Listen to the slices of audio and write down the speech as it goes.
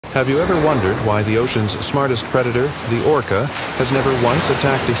Have you ever wondered why the ocean's smartest predator, the orca, has never once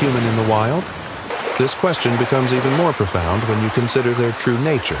attacked a human in the wild? This question becomes even more profound when you consider their true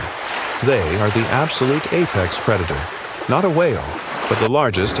nature. They are the absolute apex predator, not a whale, but the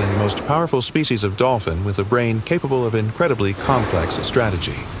largest and most powerful species of dolphin with a brain capable of incredibly complex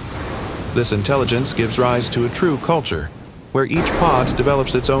strategy. This intelligence gives rise to a true culture, where each pod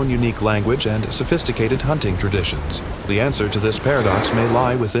develops its own unique language and sophisticated hunting traditions. The answer to this paradox may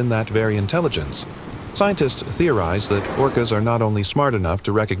lie within that very intelligence. Scientists theorize that orcas are not only smart enough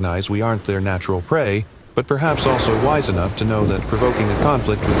to recognize we aren't their natural prey, but perhaps also wise enough to know that provoking a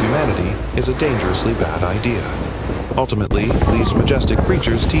conflict with humanity is a dangerously bad idea. Ultimately, these majestic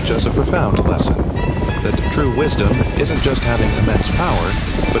creatures teach us a profound lesson: that true wisdom isn't just having immense power,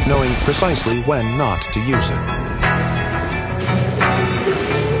 but knowing precisely when not to use it.